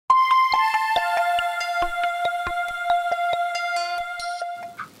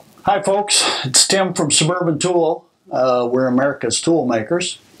Hi folks, it's Tim from Suburban Tool. We're America's tool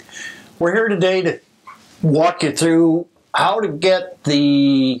makers. We're here today to walk you through how to get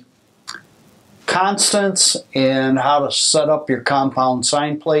the constants and how to set up your compound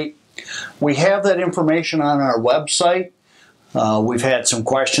sine plate. We have that information on our website. We've had some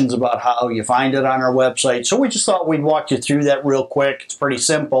questions about how you find it on our website, so we just thought we'd walk you through that real quick. It's pretty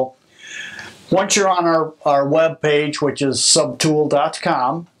simple. Once you're on our web page, which is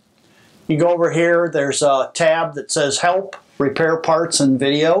subtool.com, you go over here, there's a tab that says Help, Repair Parts and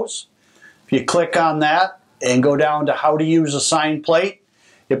Videos. If you click on that and go down to How to Use a Sine Plate,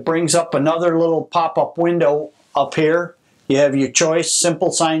 it brings up another little pop-up window up here. You have your choice,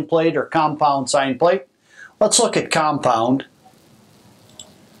 Simple Sine Plate or Compound Sine Plate. Let's look at Compound.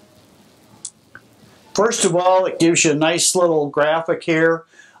 First of all, it gives you a nice little graphic here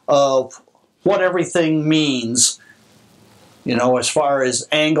of what everything means. You know, as far as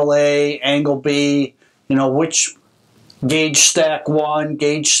angle A, angle B, you know, which gauge stack 1,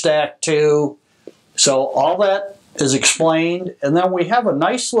 gauge stack 2. So all that is explained. And then we have a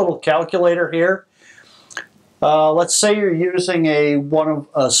nice little calculator here. Let's say you're using a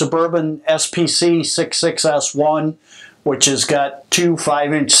Suburban SPC 66S1, which has got two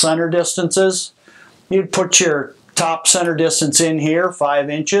 5-inch center distances. You'd put your top center distance in here, 5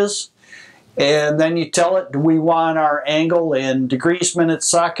 inches. And then you tell it, do we want our angle in degrees, minutes,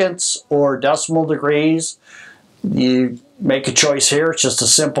 seconds, or decimal degrees? You make a choice here. It's just a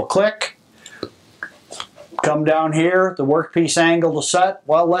simple click. Come down here, the workpiece angle to set.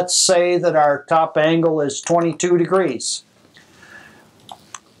 Well, let's say that our top angle is 22 degrees.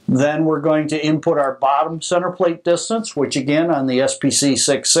 Then we're going to input our bottom center plate distance, which again on the SPC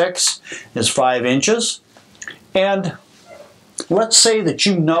 66 is 5 inches. And let's say that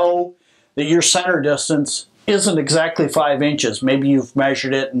you know that your center distance isn't exactly 5 inches. Maybe you've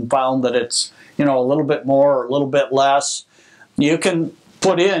measured it and found that it's, you know, a little bit more or a little bit less. You can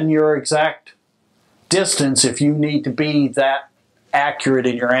put in your exact distance if you need to be that accurate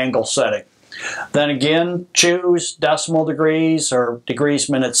in your angle setting. Then again, choose decimal degrees or degrees,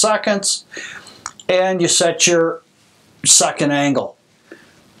 minutes, seconds, and you set your second angle.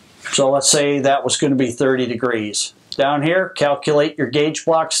 So let's say that was going to be 30 degrees. Down here, calculate your gauge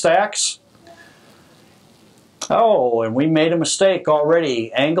block stacks. Oh, and we made a mistake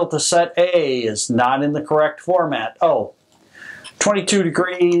already. Angle to set A is not in the correct format. Oh, 22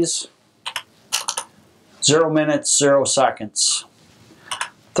 degrees, 0 minutes, 0 seconds.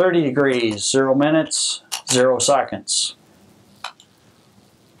 30 degrees, 0 minutes, 0 seconds.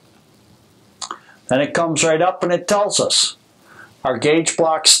 Then it comes right up and it tells us our gauge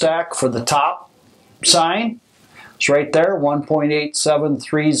block stack for the top sine. It's right there,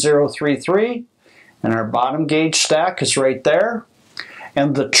 1.873033. And our bottom gauge stack is right there.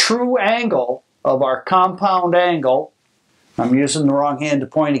 And the true angle of our compound angle, I'm using the wrong hand to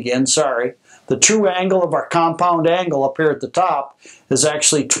point again, sorry. The true angle of our compound angle up here at the top is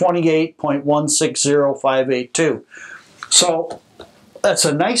actually 28.160582. So that's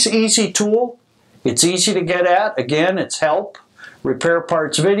a nice, easy tool. It's easy to get at. Again, it's Help, Repair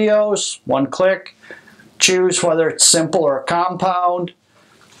Parts Videos, one click. Choose whether it's simple or a compound.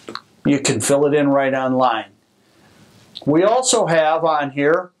 You can fill it in right online. We also have on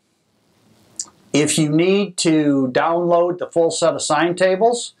here, if you need to download the full set of sine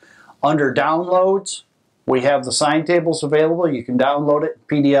tables, under downloads, we have the sine tables available. You can download it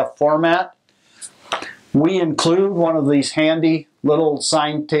in PDF format. We include one of these handy little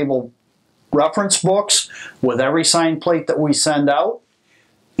sine table reference books with every sine plate that we send out.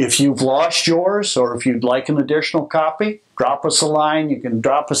 If you've lost yours or if you'd like an additional copy, drop us a line. You can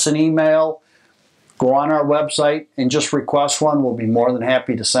drop us an email, go on our website and just request one. We'll be more than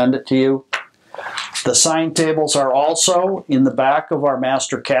happy to send it to you. The sine tables are also in the back of our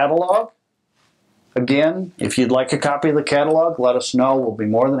master catalog. Again, if you'd like a copy of the catalog, let us know. We'll be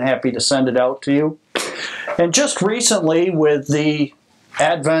more than happy to send it out to you. And just recently, with the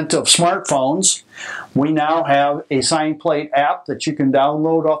advent of smartphones, we now have a sine plate app that you can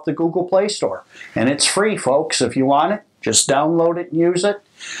download off the Google Play Store. And it's free, folks. If you want it, just download it and use it.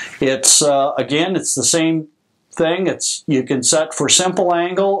 It's, again, it's the same thing. You can set for simple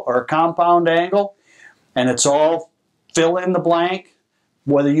angle or compound angle, and it's all fill in the blank.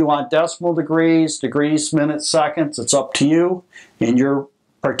 Whether you want decimal degrees, degrees, minutes, seconds, it's up to you and your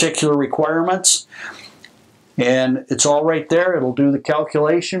particular requirements. And it's all right there. It'll do the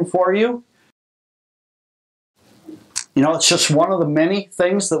calculation for you. You know, it's just one of the many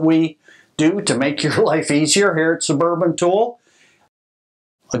things that we do to make your life easier here at Suburban Tool.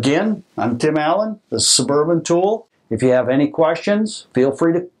 Again, I'm Tim Allen, the Suburban Tool. If you have any questions, feel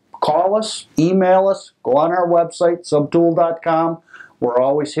free to call us, email us, go on our website, subtool.com. We're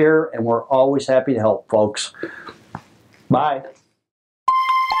always here, and we're always happy to help, folks. Bye.